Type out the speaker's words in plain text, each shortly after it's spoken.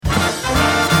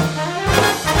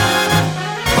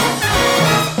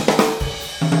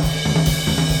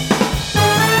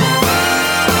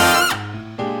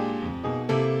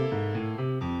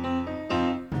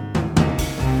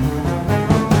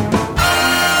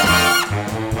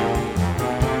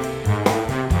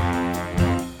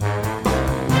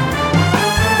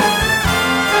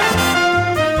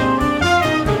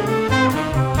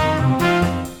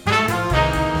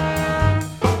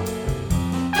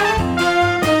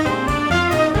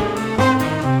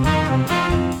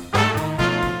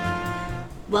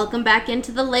Welcome back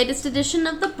into the latest edition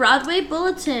of the Broadway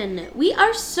Bulletin. We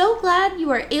are so glad you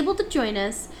are able to join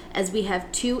us as we have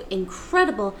two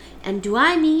incredible, and do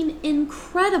I mean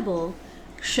incredible,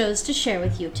 shows to share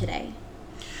with you today.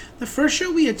 The first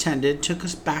show we attended took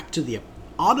us back to the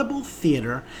Audible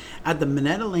Theater at the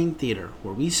Minetta Lane Theater,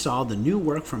 where we saw the new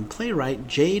work from playwright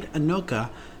Jade Anoka,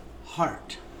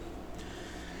 Heart.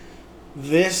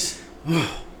 This,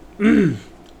 a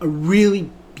really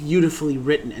beautifully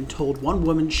written and told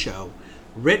one-woman show,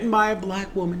 written by a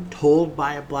black woman, told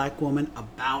by a black woman,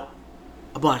 about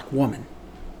a black woman.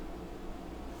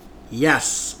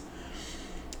 Yes.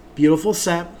 Beautiful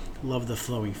set. Love the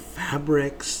flowing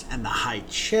fabrics and the high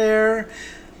chair.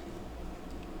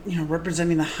 You know,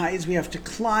 representing the heights we have to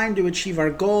climb to achieve our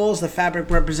goals. The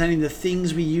fabric representing the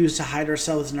things we use to hide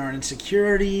ourselves and our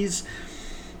insecurities.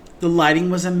 The lighting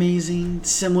was amazing.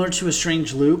 Similar to A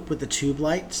Strange Loop with the tube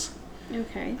lights.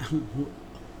 Okay.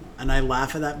 And I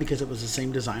laugh at that because it was the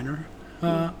same designer.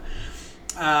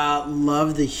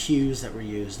 Love the hues that were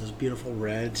used. Those beautiful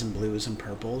reds and blues and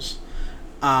purples.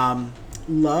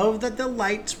 Love that the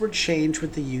lights were changed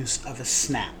with the use of a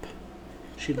snap.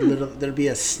 There'd be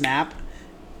a snap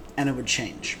and it would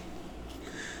change.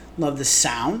 Love the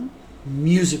sound.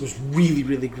 Music was really,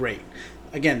 really great.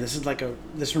 Again,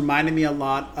 this reminded me a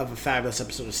lot of a fabulous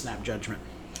episode of Snap Judgment.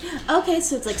 Okay,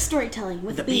 so it's like storytelling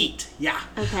with the beat. Yeah.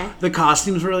 Okay. The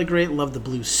costumes were really great. Love the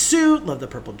blue suit. Love the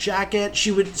purple jacket.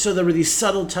 So there were these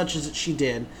subtle touches that she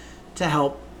did to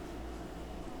help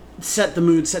set the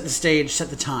mood, set the stage,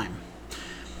 set the time.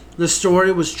 The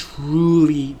story was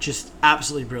truly just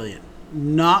absolutely brilliant.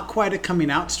 Not quite a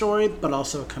coming out story, but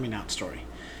also a coming out story.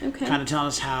 Okay. Kind of telling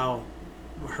us how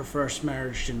her first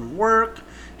marriage didn't work.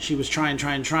 She was trying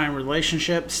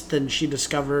relationships. Then she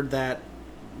discovered that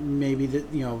maybe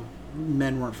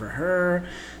men weren't for her.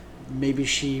 Maybe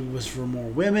she was for more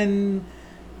women.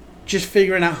 Just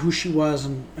figuring out who she was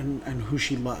and who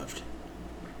she loved.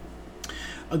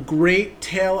 A great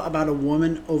tale about a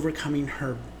woman overcoming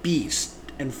her beast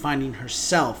and finding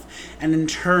herself, and in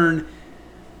turn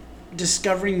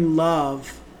discovering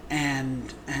love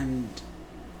and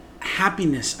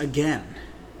happiness again.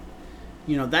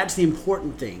 You know, that's the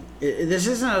important thing. This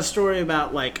isn't a story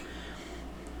about like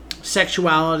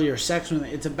sexuality or sex.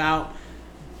 It's about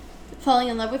falling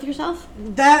in love with yourself.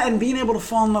 That, and being able to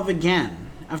fall in love again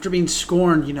after being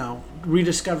scorned. You know,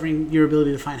 rediscovering your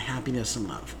ability to find happiness and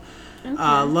love. Okay.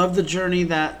 Love the journey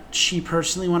that she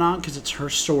personally went on because it's her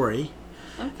story.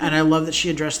 Okay. And I love that she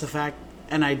addressed the fact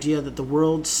and idea that the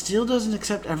world still doesn't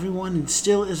accept everyone and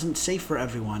still isn't safe for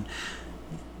everyone.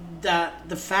 That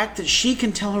the fact that she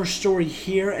can tell her story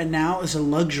here and now is a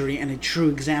luxury and a true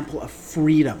example of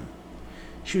freedom.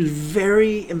 She was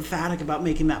very emphatic about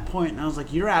making that point, and I was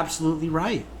like, you're absolutely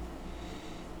right.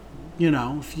 You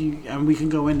know, and we can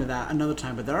go into that another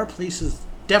time, but there are places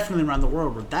definitely around the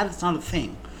world where that is not a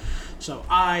thing. So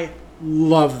I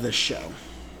love this show.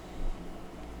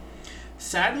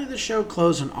 Sadly, the show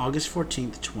closed on August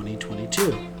 14th,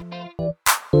 2022.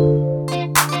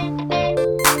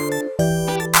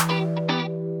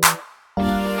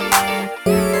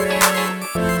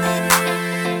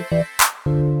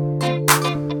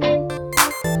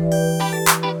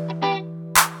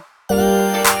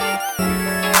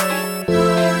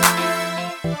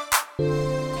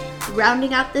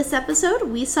 Rounding out this episode,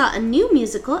 we saw a new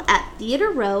musical at Theater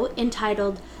Row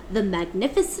entitled The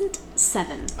Magnificent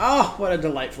Seven. Oh, what a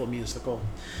delightful musical.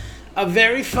 A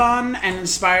very fun and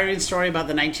inspiring story about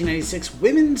the 1996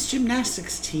 women's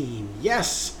gymnastics team.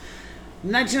 Yes,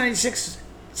 1996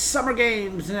 Summer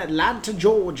Games in Atlanta,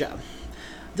 Georgia.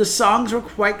 The songs were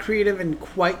quite creative and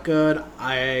quite good.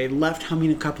 I left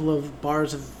humming a couple of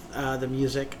bars of the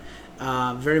music.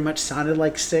 Very much sounded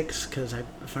like Six, because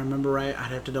if I remember right,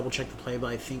 I'd have to double check the play, but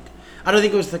I don't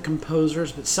think it was the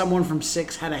composers, but someone from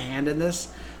Six had a hand in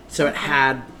this, so it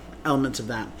had elements of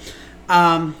that.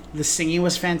 The singing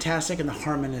was fantastic, and the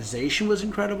harmonization was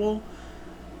incredible.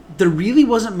 There really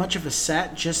wasn't much of a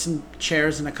set, just some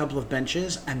chairs and a couple of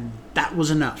benches, and that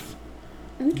was enough.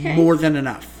 Okay. More than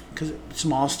enough, because it's a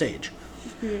small stage.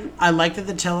 Mm-hmm. I like that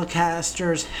the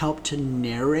telecasters helped to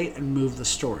narrate and move the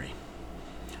story.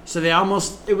 So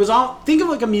think of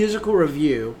like a musical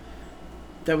review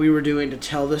that we were doing to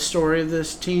tell the story of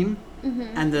this team.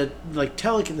 Mm-hmm. And the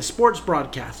sports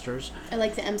broadcasters. I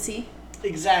like the MC.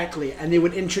 Exactly. And they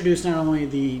would introduce not only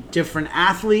the different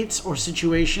athletes or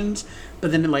situations,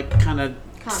 but then kind of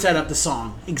set up the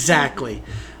song. Exactly.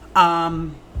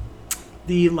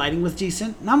 The lighting was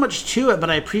decent. Not much to it, but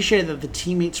I appreciated that the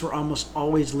teammates were almost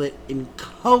always lit in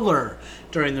color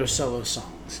during their solo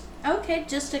songs. Okay,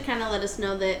 just to kind of let us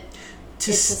know that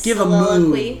give a mood.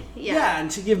 soliloquy. Yeah, and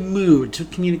to give mood, to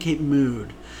communicate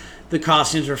mood. The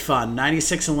costumes were fun.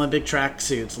 96 Olympic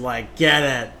tracksuits, like, get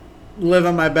it.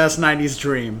 Living my best 90s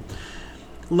dream.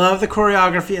 Love the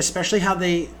choreography, especially how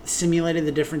they simulated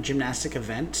the different gymnastic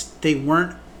events. They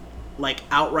weren't, like,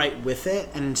 outright with it,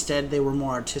 and instead they were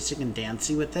more artistic and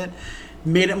dancey with it.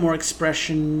 Made it more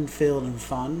expression-filled and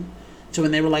fun. So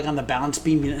when they were, like, on the balance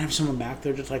beam, you didn't have someone back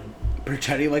there just, like,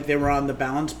 pretending like they were on the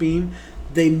balance beam.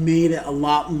 They made it a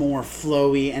lot more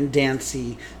flowy and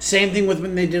dancey. Same thing with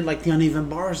when they did, like, the uneven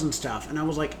bars and stuff. And I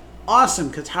was like, awesome,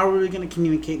 because how are we going to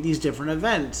communicate these different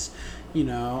events? You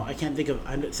know, I can't think of,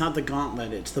 it's not the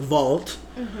gauntlet, it's the vault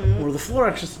or the floor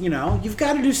exercise. You know, you've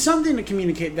got to do something to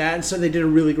communicate that. And so they did a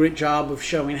really great job of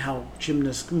showing how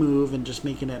gymnasts move and just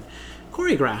making it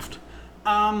choreographed.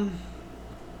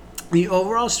 The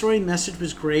overall story message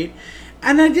was great.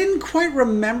 And I didn't quite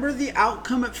remember the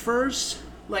outcome at first.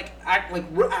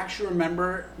 Actually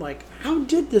remember, like, how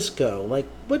did this go? Like,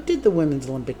 what did the women's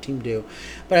Olympic team do?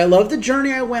 But I love the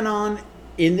journey I went on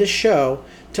in this show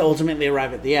to ultimately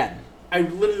arrive at the end. I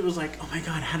literally was like, oh my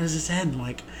God, how does this end?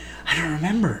 Like, I don't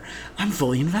remember. I'm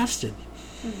fully invested.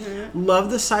 Love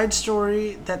the side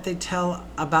story that they tell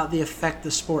about the effect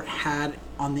the sport had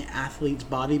on the athlete's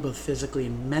body, both physically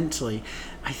and mentally.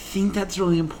 I think that's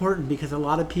really important because a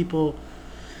lot of people,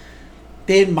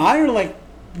 they admire, like,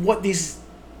 what these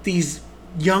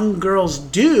young girls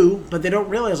do, but they don't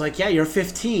realize, like, yeah, you're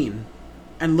 15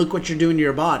 and look what you're doing to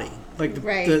your body. Like,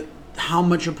 how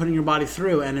much you're putting your body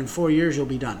through, and in 4 years you'll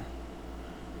be done.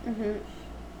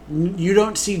 You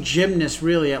don't see gymnasts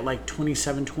really at, like,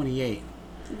 27, 28.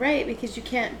 Right, because you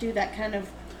can't do that kind of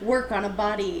work on a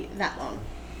body that long.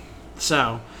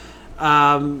 So,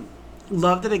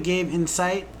 love that it gave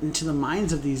insight into the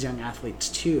minds of these young athletes,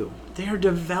 too. They are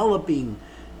developing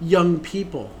young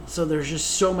people, so there's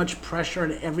just so much pressure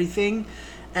and everything,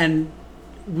 and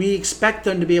we expect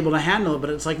them to be able to handle it, but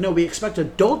it's like, no, we expect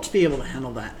adults to be able to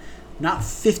handle that, not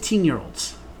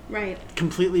 15-year-olds. Right.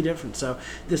 Completely different. So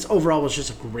this overall was just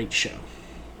a great show.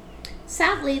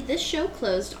 Sadly, this show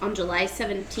closed on July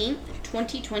 17th,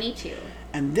 2022.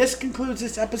 And this concludes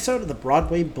this episode of the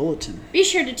Broadway Bulletin. Be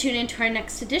sure to tune in to our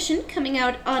next edition, coming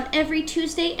out on every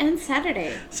Tuesday and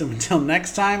Saturday. So until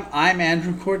next time, I'm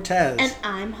Andrew Cortez. And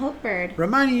I'm Hope Bird.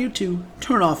 Reminding you to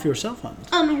turn off your cell phones.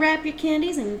 Unwrap your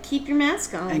candies and keep your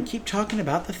mask on. And keep talking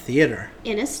about the theater.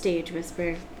 In a stage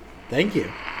whisper. Thank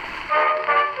you.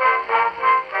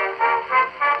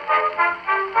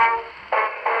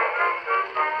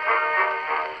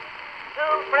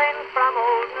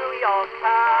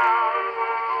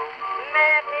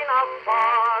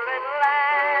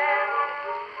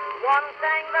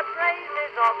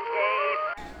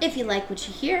 If you like what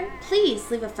you hear, please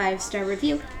leave a 5-star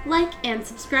review, like, and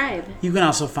subscribe. You can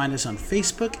also find us on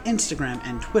Facebook, Instagram,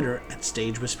 and Twitter at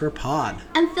Stage Whisper Pod.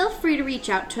 And feel free to reach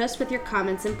out to us with your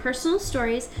comments and personal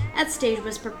stories at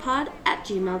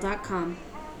stagewhisperpod@gmail.com.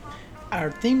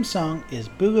 Our theme song is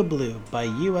Booga Blue by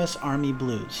U.S. Army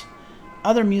Blues.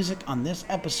 Other music on this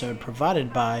episode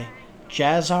provided by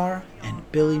Jazzar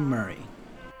and Billy Murray.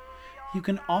 You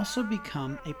can also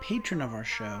become a patron of our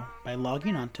show by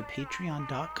logging on to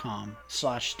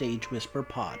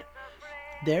patreon.com/stagewhisperpod.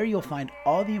 There you'll find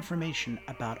all the information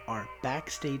about our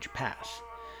backstage pass.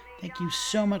 Thank you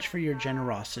so much for your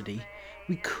generosity.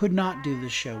 We could not do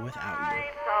this show without you.